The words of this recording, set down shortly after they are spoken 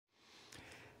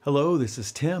Hello, this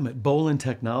is Tim at Bolin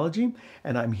Technology,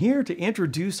 and I'm here to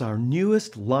introduce our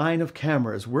newest line of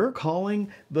cameras we're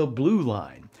calling the Blue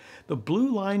Line. The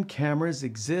Blue Line cameras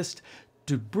exist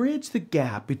to bridge the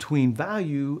gap between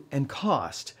value and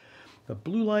cost. The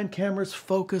Blue Line cameras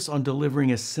focus on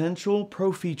delivering essential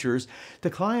pro features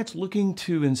to clients looking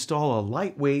to install a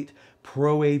lightweight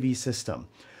Pro AV system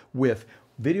with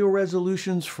video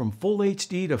resolutions from Full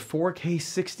HD to 4K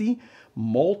 60,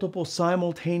 multiple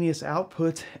simultaneous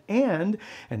outputs, and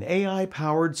an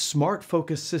AI-powered smart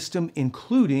focus system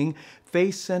including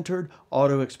face-centered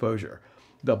auto exposure.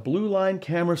 The Blue Line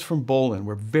cameras from Bolin.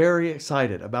 We're very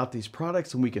excited about these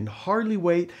products and we can hardly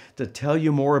wait to tell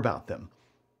you more about them.